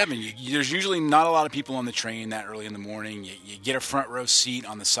 It's heaven. There's usually not a lot of people on the train that early in the morning. You get a front row seat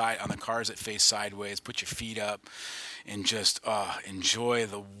on the side, on the cars that face sideways, put your feet up, and just enjoy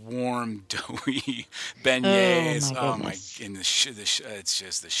the warm, doughy beignets. And it's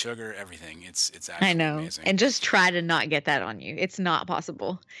just the sugar, everything. It's absolutely amazing. And just try to not get that on you. It's not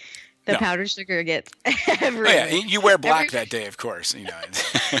possible. The powdered sugar gets everywhere. Oh, yeah, you wear black that day, of course.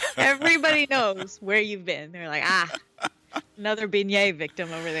 Everybody knows where you've been. They're like, another beignet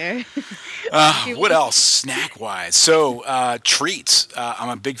victim over there. What else, snack-wise? So, treats. I'm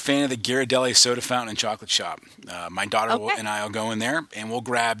a big fan of the Ghirardelli Soda Fountain and Chocolate Shop. My daughter and I will go in there, and we'll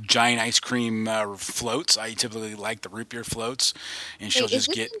grab giant ice cream floats. I typically like the root beer floats, and she'll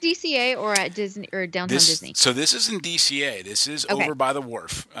just get. Is this in DCA or at Disney or downtown Disney? So this is in DCA. This is over by the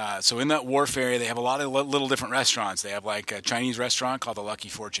wharf. So in that wharf area, they have a lot of little different restaurants. They have like a Chinese restaurant called the Lucky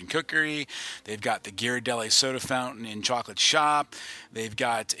Fortune Cookery. They've got the Ghirardelli Soda Fountain and Chocolate Shop. They've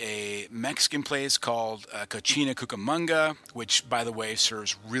got a Mexican place called Cochina Cucamonga, which, by the way,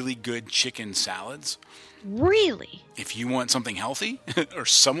 serves really good chicken salads. Really? If you want something healthy or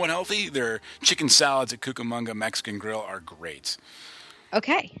somewhat healthy, their chicken salads at Cucamonga Mexican Grill are great.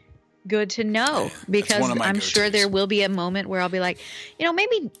 Okay. Good to know, because I'm sure there will be a moment where I'll be like,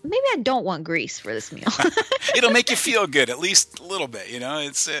 maybe I don't want grease for this meal. It'll make you feel good, at least a little bit.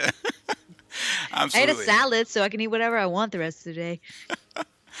 It's absolutely. I ate a salad, so I can eat whatever I want the rest of the day.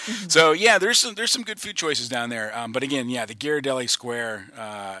 So yeah, there's some good food choices down there. But again, the Ghirardelli Square.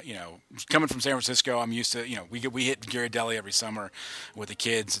 Coming from San Francisco, I'm used to. We hit Ghirardelli every summer with the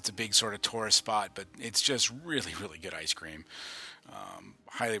kids. It's a big sort of tourist spot, but it's just really, really good ice cream.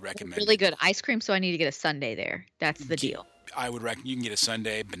 Highly recommend. Really good ice cream. So I need to get a sundae there. That's the deal. I would recommend you can get a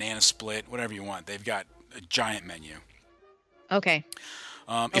sundae, banana split, whatever you want. They've got a giant menu. Okay.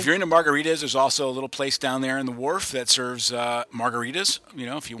 If you're into margaritas, there's also a little place down there in the wharf that serves margaritas.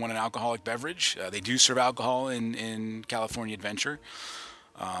 If you want an alcoholic beverage, they do serve alcohol in California Adventure.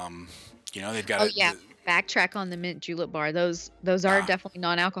 They've got. Backtrack on the mint julep bar. Those are definitely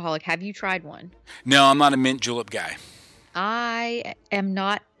non-alcoholic. Have you tried one? No, I'm not a mint julep guy. I am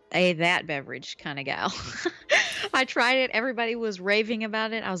not that beverage kind of gal. I tried it. Everybody was raving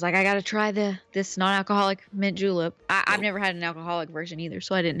about it. I was like, I got to try this non-alcoholic mint julep. I've never had an alcoholic version either,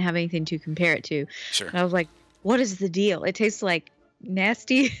 so I didn't have anything to compare it to. Sure. And I was like, what is the deal? It tastes like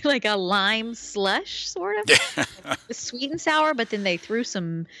nasty, like a lime slush, sort of. It's sweet and sour, but then they threw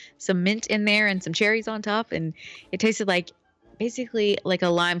some mint in there and some cherries on top, and it tasted like basically like a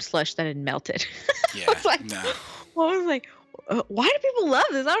lime slush that had melted. Yeah. I was like, why do people love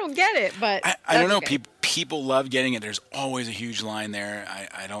this? I don't get it, but I don't know. Okay. People love getting it. There's always a huge line there.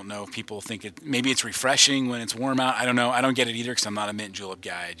 I don't know if people think maybe it's refreshing when it's warm out. I don't know. I don't get it either because I'm not a mint julep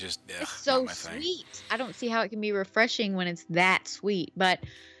guy. It's so sweet. I don't see how it can be refreshing when it's that sweet, but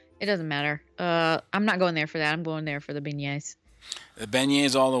it doesn't matter. I'm not going there for that. I'm going there for the beignets. The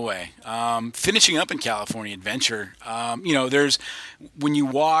beignets all the way. Finishing up in California Adventure, there's when you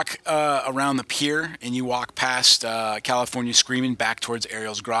walk around the pier and you walk past California Screamin' back towards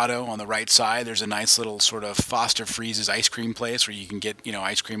Ariel's Grotto on the right side, there's a nice little sort of Foster Freeze's ice cream place where you can get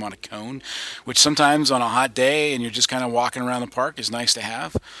ice cream on a cone, which sometimes on a hot day and you're just kind of walking around the park is nice to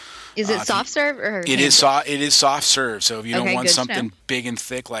have. Is it soft serve or? It is soft serve. So if you don't want something big and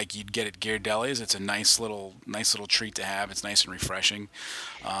thick like you'd get at Ghirardelli's, it's a nice little treat to have. It's nice and refreshing.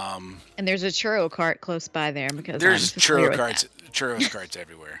 And there's a churro cart close by there because there's churros carts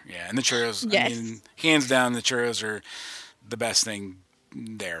everywhere. Yeah, and the churros. Yes. I mean, hands down, the churros are the best thing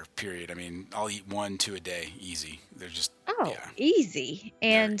there. Period. I mean, I'll eat 1-2 a day, easy. They're just easy.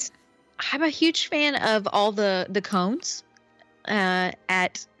 And I'm a huge fan of all the cones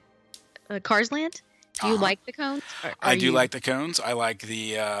at Cars Land. Do you like the cones? I do like the cones. I like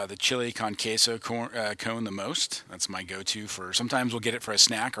the chili con queso cone the most. That's my go-to for. Sometimes we'll get it for a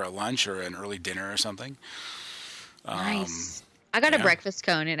snack or a lunch or an early dinner or something. Nice. I got a yeah. breakfast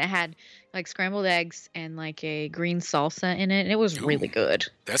cone and it had like scrambled eggs and like a green salsa in it. And it was really good.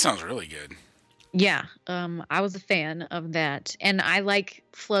 That sounds really good. Yeah. I was a fan of that. And I like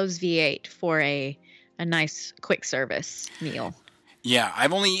Flo's V8 for a nice quick service meal. Yeah,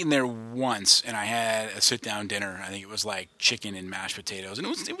 I've only eaten there once, and I had a sit-down dinner. I think it was like chicken and mashed potatoes, and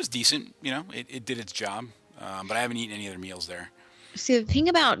it was decent. You know, it did its job. But I haven't eaten any other meals there. See, the thing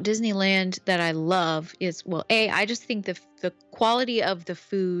about Disneyland that I love is, well, I just think the quality of the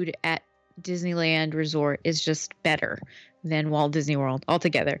food at Disneyland Resort is just better than Walt Disney World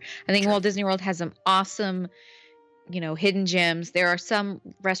altogether. I think Walt Disney World has some awesome, hidden gems. There are some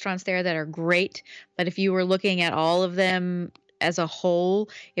restaurants there that are great, but if you were looking at all of them as a whole,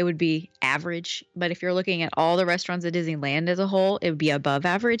 it would be average. But if you're looking at all the restaurants at Disneyland as a whole, it would be above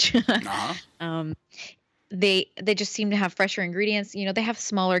average. Uh-huh. They just seem to have fresher ingredients. They have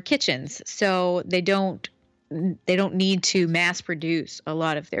smaller kitchens, so they don't need to mass produce a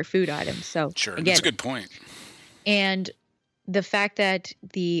lot of their food items. So sure, that's a good point. And the fact that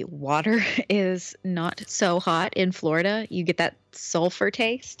the water is not so hot in Florida, you get that sulfur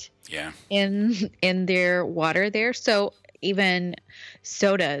taste. Yeah. In their water there, so even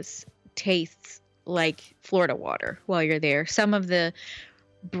sodas tastes like Florida water while you're there. Some of the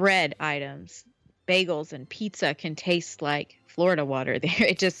bread items, bagels and pizza, can taste like Florida water there.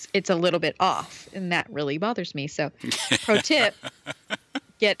 It's a little bit off, and that really bothers me. So pro tip,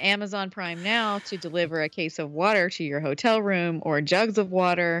 get Amazon Prime now to deliver a case of water to your hotel room or jugs of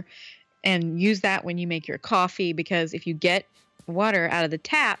water, and use that when you make your coffee, because if you get water out of the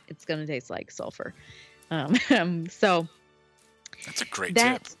tap, it's going to taste like sulfur. So that's a great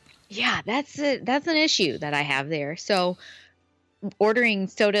tip. Yeah, that's an issue that I have there. So ordering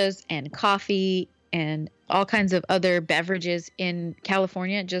sodas and coffee and all kinds of other beverages in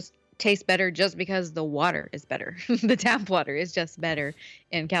California just tastes better just because the water is better. The tap water is just better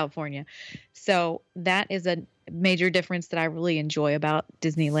in California. So that is a major difference that I really enjoy about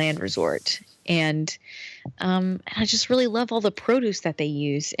Disneyland Resort. And I just really love all the produce that they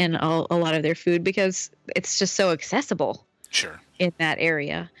use in a lot of their food, because it's just so accessible. Sure. In that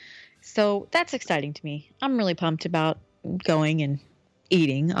area. So that's exciting to me. I'm really pumped about going and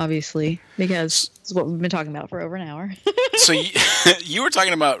eating, obviously, because it's what we've been talking about for over an hour. So you were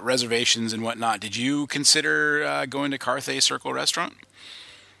talking about reservations and whatnot. Did you consider going to Carthay Circle Restaurant?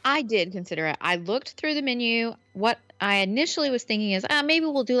 I did consider it. I looked through the menu. What I initially was thinking is, maybe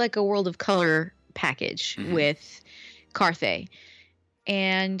we'll do like a World of Color package with Carthay.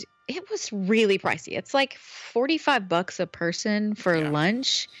 And it was really pricey. It's like $45 a person for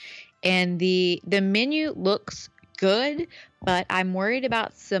lunch. And the menu looks good, but I'm worried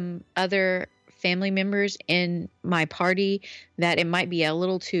about some other family members in my party that it might be a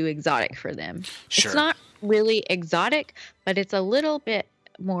little too exotic for them. Sure. It's not really exotic, but it's a little bit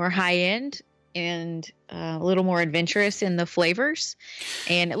more high end and a little more adventurous in the flavors.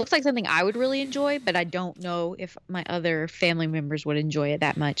 And it looks like something I would really enjoy, but I don't know if my other family members would enjoy it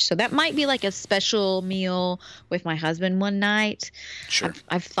that much. So that might be like a special meal with my husband one night. Sure.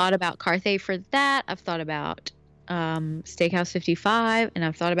 I've thought about Carthay for that. I've thought about Steakhouse 55, and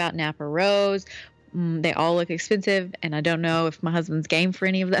I've thought about Napa Rose. They all look expensive, and I don't know if my husband's game for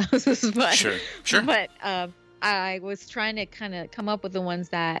any of those. But, sure. But I was trying to kind of come up with the ones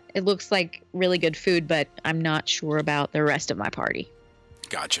that it looks like really good food, but I'm not sure about the rest of my party.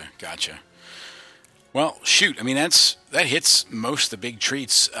 Gotcha. Well, shoot. I mean, that hits most of the big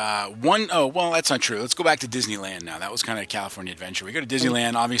treats. That's not true. Let's go back to Disneyland now. That was kind of a California adventure. We go to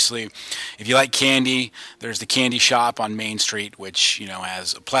Disneyland, obviously. If you like candy, there's the candy shop on Main Street, which,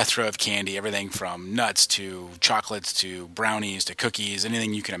 has a plethora of candy, everything from nuts to chocolates to brownies to cookies,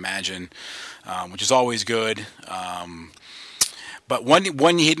 anything you can imagine, which is always good. But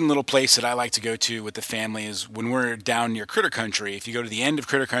one hidden little place that I like to go to with the family is when we're down near Critter Country. If you go to the end of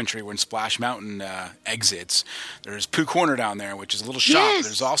Critter Country when Splash Mountain exits, there's Pooh Corner down there, which is a little shop. Yes.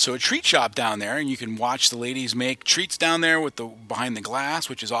 There's also a treat shop down there, and you can watch the ladies make treats down there with the behind the glass,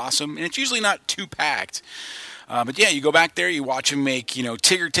 which is awesome. And it's usually not too packed. But yeah, you go back there, you watch them make,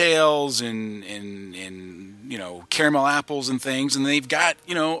 Tigger tails and caramel apples and things, and they've got,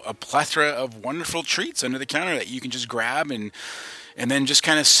 a plethora of wonderful treats under the counter that you can just grab and then just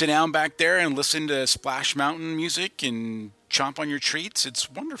kind of sit down back there and listen to Splash Mountain music and chomp on your treats.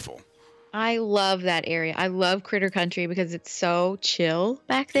 It's wonderful. I love that area. I love Critter Country because it's so chill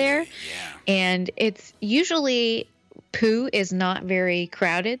back there. Yeah. And it's usually Pooh is not very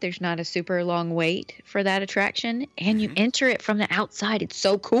crowded. There's not a super long wait for that attraction, and you enter it from the outside. It's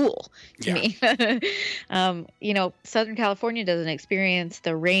so cool to me. Southern California doesn't experience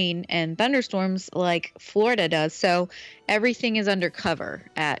the rain and thunderstorms like Florida does, so everything is undercover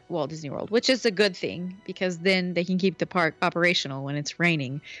at Walt Disney World, which is a good thing because then they can keep the park operational when it's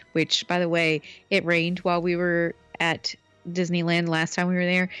raining, which, by the way, it rained while we were at Disneyland last time we were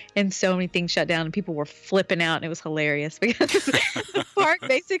there, and so many things shut down and people were flipping out, and it was hilarious because the park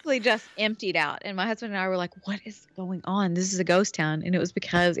basically just emptied out, and my husband and I were like, what is going on? This is a ghost town. And it was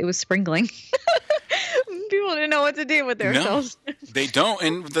because it was sprinkling. People didn't know what to do with themselves. No, they don't.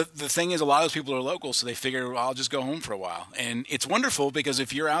 And the thing is, a lot of those people are local, so they figure, well, I'll just go home for a while. And it's wonderful because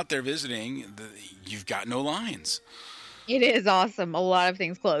if you're out there visiting, you've got no lines. It is awesome. A lot of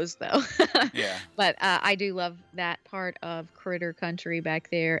things closed, though. Yeah. But I do love that part of Critter Country back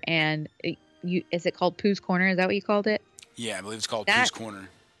there. And is it called Pooh's Corner? Is that what you called it? Yeah, I believe it's called Pooh's Corner.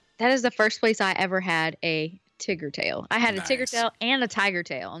 That is the first place I ever had a Tigger tail. I had a Tigger tail and a tiger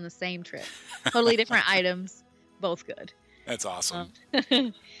tail on the same trip. Totally different items, both good. That's awesome.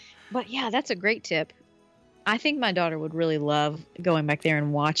 But yeah, that's a great tip. I think my daughter would really love going back there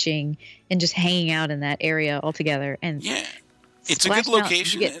and watching and just hanging out in that area altogether. And yeah, it's a good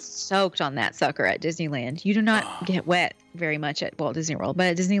location. You get soaked on that sucker at Disneyland. You do not get wet very much at Walt Disney World, but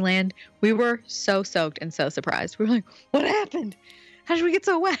at Disneyland, we were so soaked and so surprised. We were like, what happened? How did we get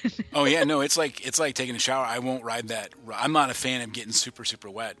so wet? Oh yeah, no, it's like taking a shower. I won't ride that. I'm not a fan of getting super, super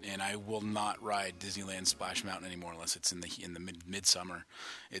wet, and I will not ride Disneyland Splash Mountain anymore unless it's in the midsummer.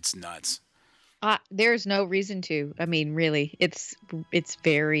 It's nuts. There's no reason to. I mean, really, it's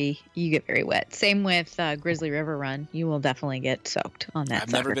you get very wet. Same with Grizzly River Run. You will definitely get soaked on that.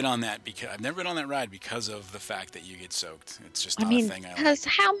 I've never been on that ride because of the fact that you get soaked. It's just not a thing I like. Because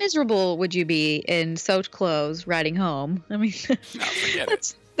how miserable would you be in soaked clothes riding home? I mean, no, forget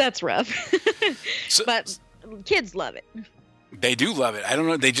it. That's rough. But kids love it. They do love it. I don't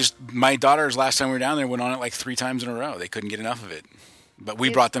know. My daughters, last time we were down there, went on it like 3 times in a row. They couldn't get enough of it. But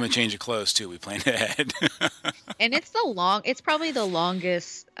we brought them a change of clothes too. We planned ahead. And it's probably the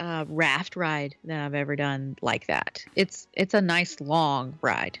longest raft ride that I've ever done like that. It's a nice long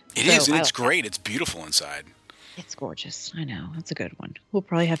ride. It is, and it's great. It's beautiful inside. It's gorgeous. I know. It's a good one. We'll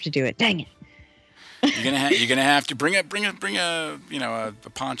probably have to do it. Dang it. You're gonna have to bring a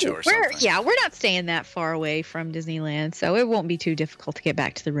poncho or something. Yeah, we're not staying that far away from Disneyland, so it won't be too difficult to get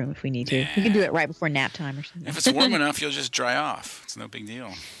back to the room if we need to. Yeah. We can do it right before nap time or something. If it's warm enough, you'll just dry off. It's no big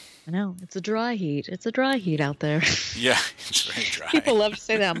deal. I know. It's a dry heat. It's a dry heat out there. Yeah, it's very dry. People love to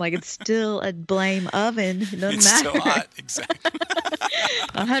say that. I'm like, it's still a blame oven. It doesn't matter. It's still hot. Exactly.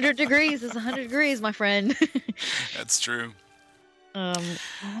 100 degrees is 100 degrees, my friend. That's true. All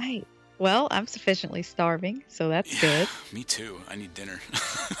right. Well, I'm sufficiently starving, so that's good. Me too. I need dinner.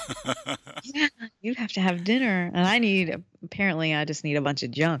 Yeah, you'd have to have dinner. And I just need a bunch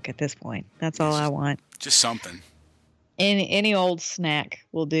of junk at this point. That's all I want. Just something. Any old snack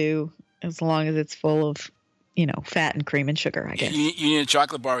will do as long as it's full of, fat and cream and sugar, I guess. You need a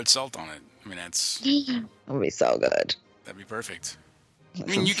chocolate bar with salt on it. I mean, that would be so good. That'd be perfect.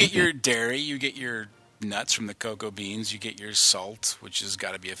 You get your dairy, you get your nuts from the cocoa beans, you get your salt, which has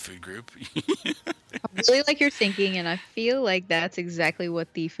got to be a food group. I really like your thinking, and I feel like that's exactly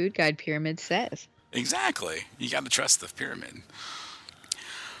what the food guide pyramid says. Exactly. You got to trust the pyramid.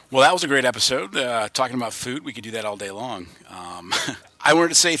 Well, that was a great episode. Talking about food, we could do that all day long. I wanted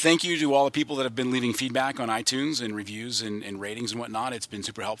to say thank you to all the people that have been leaving feedback on iTunes and reviews and ratings and whatnot. It's been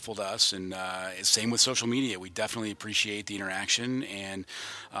super helpful to us. And same with social media. We definitely appreciate the interaction and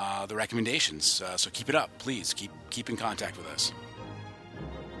the recommendations. So keep it up. Please keep in contact with us.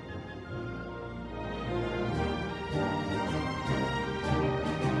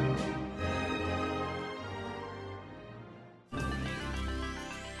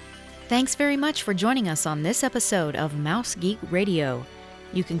 Thanks very much for joining us on this episode of Mouse Geek Radio.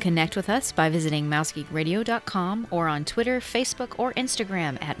 You can connect with us by visiting mousegeekradio.com or on Twitter, Facebook, or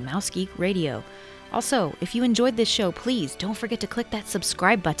Instagram at mousegeekradio. Also, if you enjoyed this show, please don't forget to click that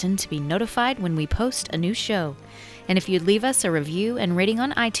subscribe button to be notified when we post a new show. And if you'd leave us a review and rating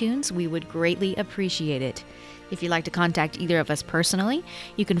on iTunes, we would greatly appreciate it. If you'd like to contact either of us personally,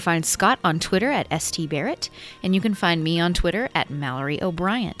 you can find Scott on Twitter at STBarrett, and you can find me on Twitter at Mallory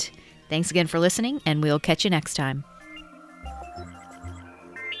O'Brien. Thanks again for listening, and we'll catch you next time.